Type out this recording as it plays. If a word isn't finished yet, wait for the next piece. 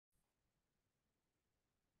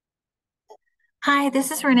Hi, this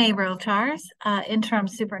is Renee Rotars, interim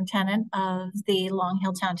superintendent of the Long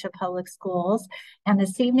Hill Township Public Schools. And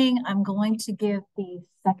this evening, I'm going to give the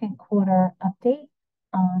second quarter update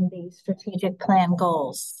on the strategic plan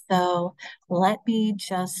goals. So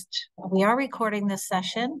we are recording this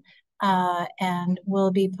session and we'll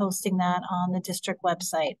be posting that on the district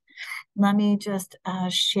website. Let me just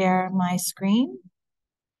share my screen.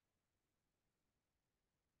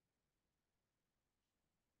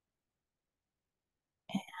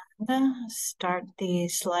 Start the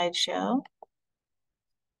slideshow.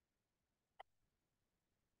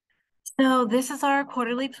 So this is our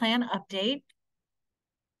quarterly plan update.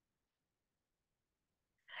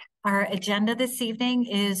 Our agenda this evening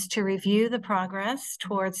is to review the progress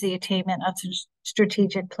towards the attainment of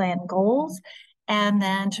strategic plan goals, and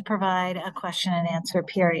then to provide a question and answer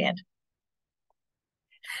period.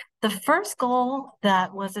 The first goal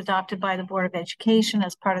that was adopted by the Board of Education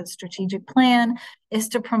as part of the strategic plan is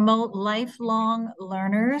to promote lifelong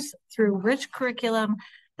learners through rich curriculum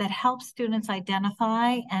that helps students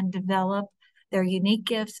identify and develop their unique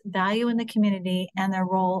gifts, value in the community, and their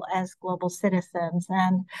role as global citizens.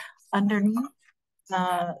 And underneath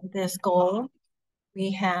this goal,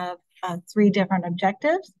 we have three different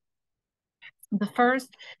objectives. The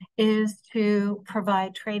first is to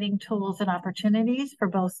provide training tools and opportunities for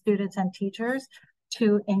both students and teachers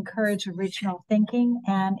to encourage original thinking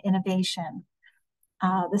and innovation.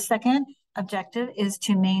 The second objective is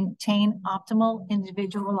to maintain optimal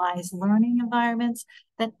individualized learning environments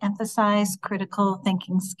that emphasize critical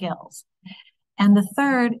thinking skills. And the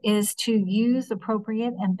third is to use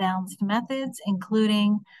appropriate and balanced methods,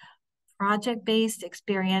 including project-based,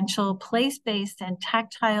 experiential, place-based, and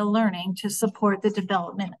tactile learning to support the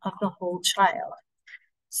development of the whole child.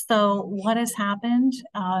 So what has happened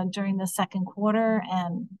during the second quarter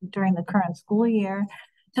and during the current school year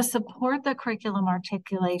to support the curriculum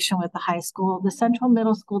articulation with the high school, the Central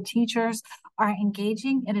Middle School teachers are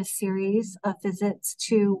engaging in a series of visits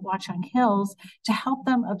to Watchung Hills to help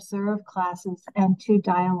them observe classes and to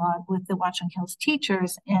dialogue with the Watchung Hills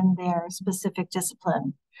teachers in their specific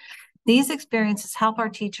discipline. These experiences help our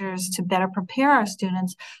teachers to better prepare our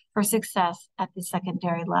students for success at the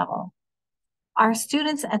secondary level. Our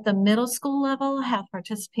students at the middle school level have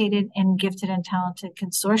participated in Gifted and Talented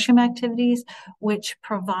Consortium activities, which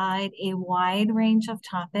provide a wide range of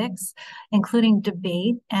topics, including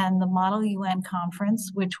debate and the Model UN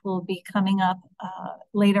conference, which will be coming up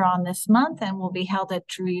later on this month and will be held at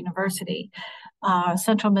Drew University.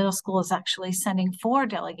 Central Middle School is actually sending 4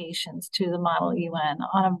 delegations to the Model UN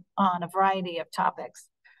on a variety of topics.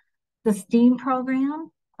 The STEAM program,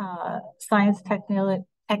 Science,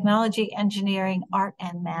 Technology, Engineering, Art,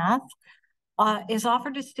 and Math, is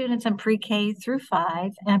offered to students in pre-K through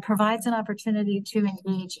 5 and provides an opportunity to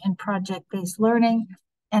engage in project-based learning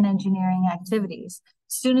and engineering activities.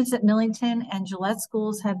 Students at Millington and Gillette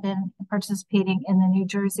schools have been participating in the New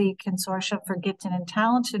Jersey Consortium for Gifted and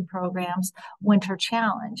Talented Programs Winter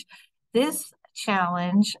Challenge. This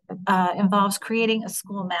challenge involves creating a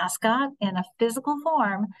school mascot in a physical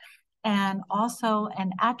form and also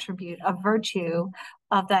an attribute, a virtue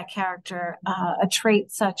of that character, a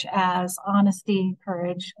trait such as honesty,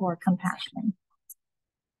 courage, or compassion.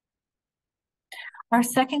 Our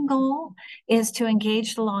second goal is to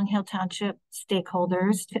engage the Long Hill Township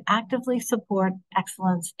stakeholders to actively support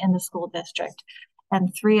excellence in the school district. And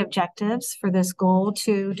 3 objectives for this goal: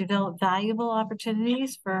 to develop valuable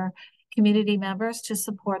opportunities for community members to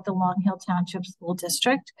support the Long Hill Township School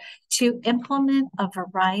District, to implement a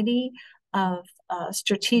variety of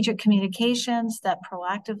strategic communications that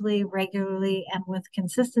proactively, regularly, and with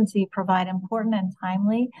consistency provide important and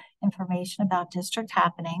timely information about district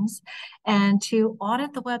happenings, and to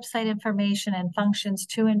audit the website information and functions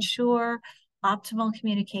to ensure optimal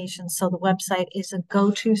communication so the website is a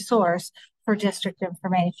go-to source for district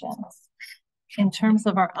information. In terms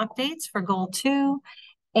of our updates for Goal 2,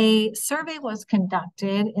 a survey was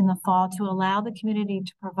conducted in the fall to allow the community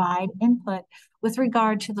to provide input with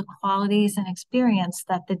regard to the qualities and experience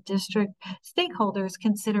that the district stakeholders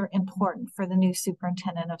consider important for the new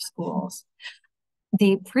superintendent of schools.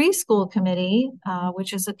 The preschool committee,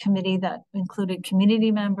 which is a committee that included community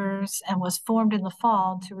members and was formed in the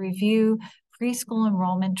fall to review preschool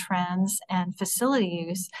enrollment trends and facility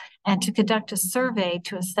use, and to conduct a survey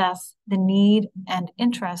to assess the need and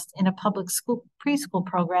interest in a public school preschool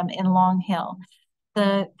program in Long Hill.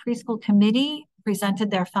 The preschool committee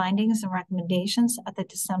presented their findings and recommendations at the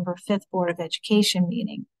December 5th Board of Education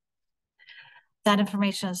meeting. That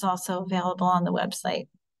information is also available on the website.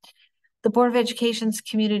 The Board of Education's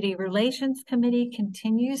Community Relations Committee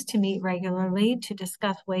continues to meet regularly to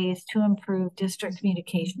discuss ways to improve district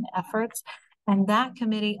communication efforts. And that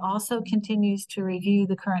committee also continues to review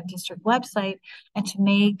the current district website and to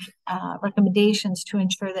make recommendations to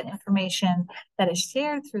ensure that information that is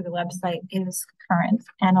shared through the website is current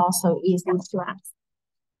and also easy to access.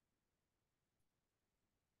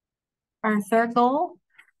 Our third goal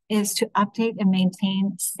is to update and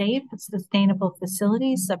maintain safe, sustainable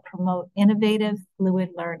facilities that promote innovative, fluid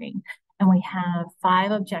learning. And we have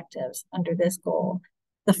 5 objectives under this goal.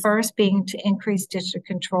 The first being to increase district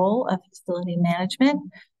control of facility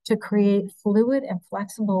management, to create fluid and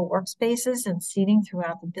flexible workspaces and seating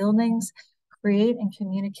throughout the buildings, create and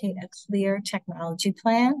communicate a clear technology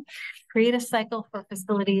plan, create a cycle for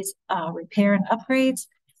facilities repair and upgrades,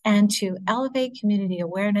 and to elevate community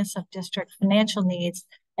awareness of district financial needs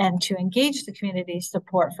and to engage the community's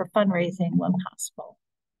support for fundraising when possible.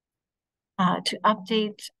 To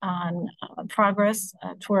update on progress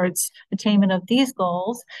towards attainment of these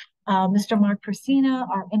goals, Mr. Mark Persina,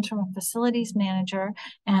 our interim facilities manager,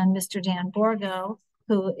 and Mr. Dan Borgo,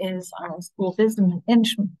 who is our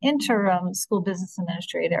interim school business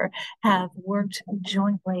administrator, have worked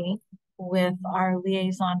jointly with our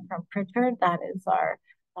liaison from Pritchard. That is our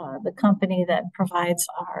the company that provides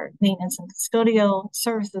our maintenance and custodial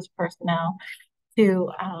services personnel to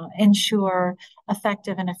ensure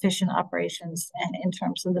effective and efficient operations and in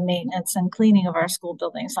terms of the maintenance and cleaning of our school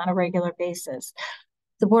buildings on a regular basis.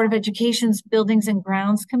 The Board of Education's Buildings and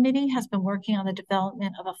Grounds Committee has been working on the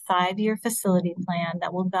development of a 5-year facility plan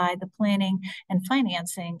that will guide the planning and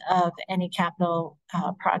financing of any capital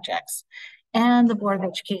projects. And the Board of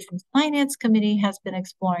Education's Finance Committee has been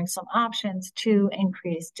exploring some options to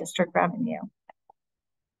increase district revenue.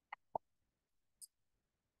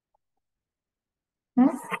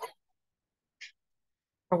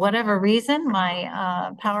 For whatever reason,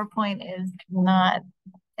 my PowerPoint is not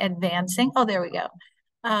advancing. Oh, there we go.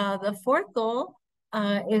 The fourth goal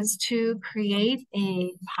is to create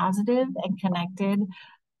a positive and connected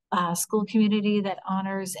school community that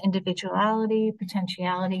honors individuality,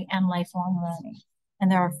 potentiality, and lifelong learning.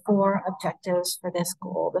 And there are 4 objectives for this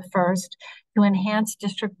goal. The first, to enhance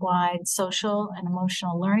district-wide social and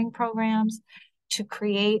emotional learning programs, to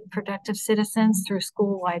create productive citizens through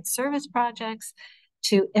school-wide service projects,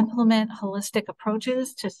 to implement holistic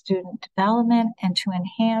approaches to student development, and to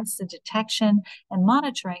enhance the detection and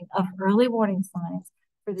monitoring of early warning signs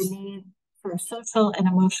for the need for social and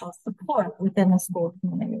emotional support within the school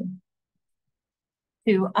community.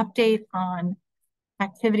 To update on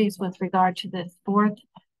activities with regard to this 4th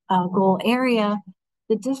goal area,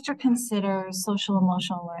 the district considers social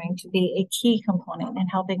emotional learning to be a key component in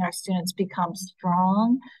helping our students become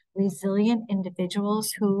strong, resilient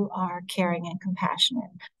individuals who are caring and compassionate.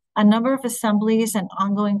 A number of assemblies and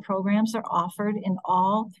ongoing programs are offered in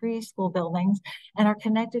all 3 school buildings and are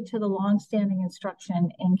connected to the longstanding instruction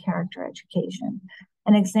in character education.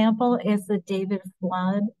 An example is the David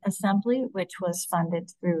Flood Assembly, which was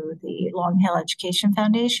funded through the Long Hill Education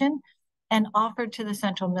Foundation and offered to the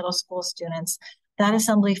Central Middle School students. That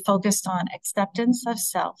assembly focused on acceptance of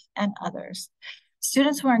self and others.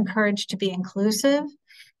 Students were encouraged to be inclusive,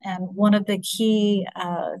 and one of the key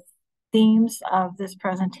themes of this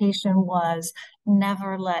presentation was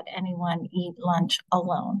never let anyone eat lunch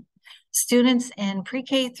alone. Students in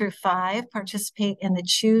pre-K through 5 participate in the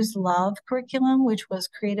Choose Love curriculum, which was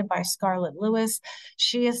created by Scarlett Lewis.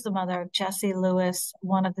 She is the mother of Jesse Lewis,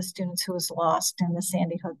 one of the students who was lost in the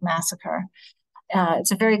Sandy Hook massacre.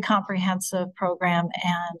 It's a very comprehensive program,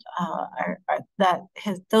 and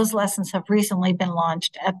those lessons have recently been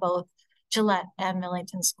launched at both Gillette and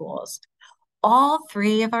Millington schools. All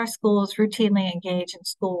 3 of our schools routinely engage in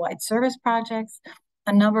school-wide service projects,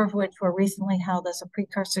 a number of which were recently held as a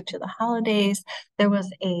precursor to the holidays. There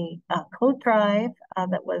was a coat drive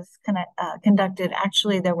that was conducted.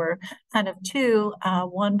 Actually, there were kind of 2,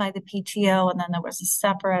 one by the PTO, and then there was a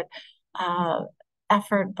separate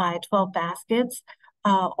effort by 12 Baskets.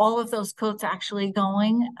 All of those coats actually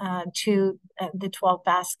going to the 12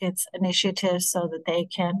 Baskets initiative so that they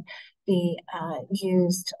can be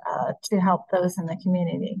used to help those in the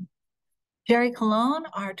community. Jerry Colon,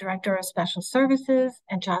 our Director of Special Services,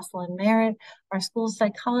 and Jocelyn Merritt, our school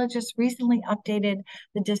psychologist, recently updated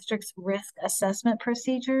the district's risk assessment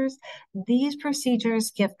procedures. These procedures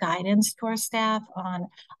give guidance to our staff on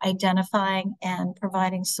identifying and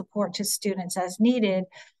providing support to students as needed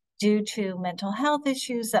due to mental health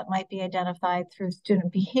issues that might be identified through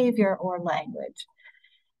student behavior or language.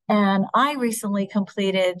 And I recently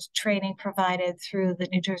completed training provided through the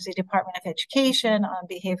New Jersey Department of Education on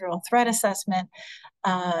behavioral threat assessment,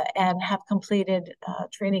 and have completed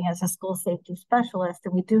training as a school safety specialist.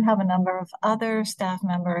 And we do have a number of other staff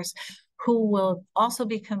members who will also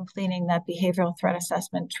be completing that behavioral threat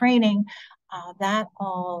assessment training. That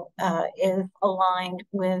all is aligned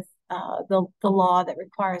with the law that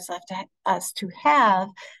requires us to have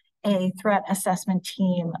a threat assessment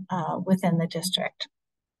team within the district.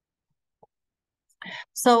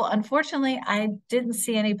 So unfortunately, I didn't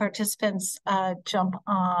see any participants jump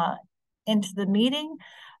into the meeting.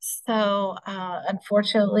 So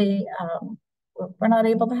unfortunately, we're not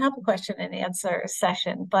able to have a question and answer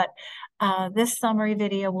session, but this summary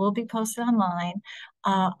video will be posted online.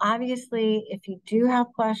 Obviously, if you do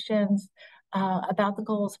have questions about the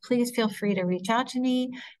goals, please feel free to reach out to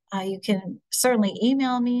me. You can certainly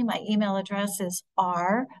email me. My email address is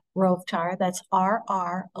rrovtar, that's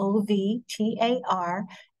RROVTAR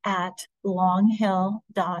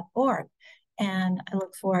 @longhill.org. And I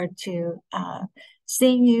look forward to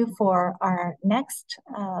seeing you for our next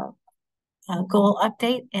goal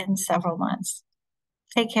update in several months.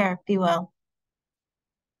 Take care. Be well.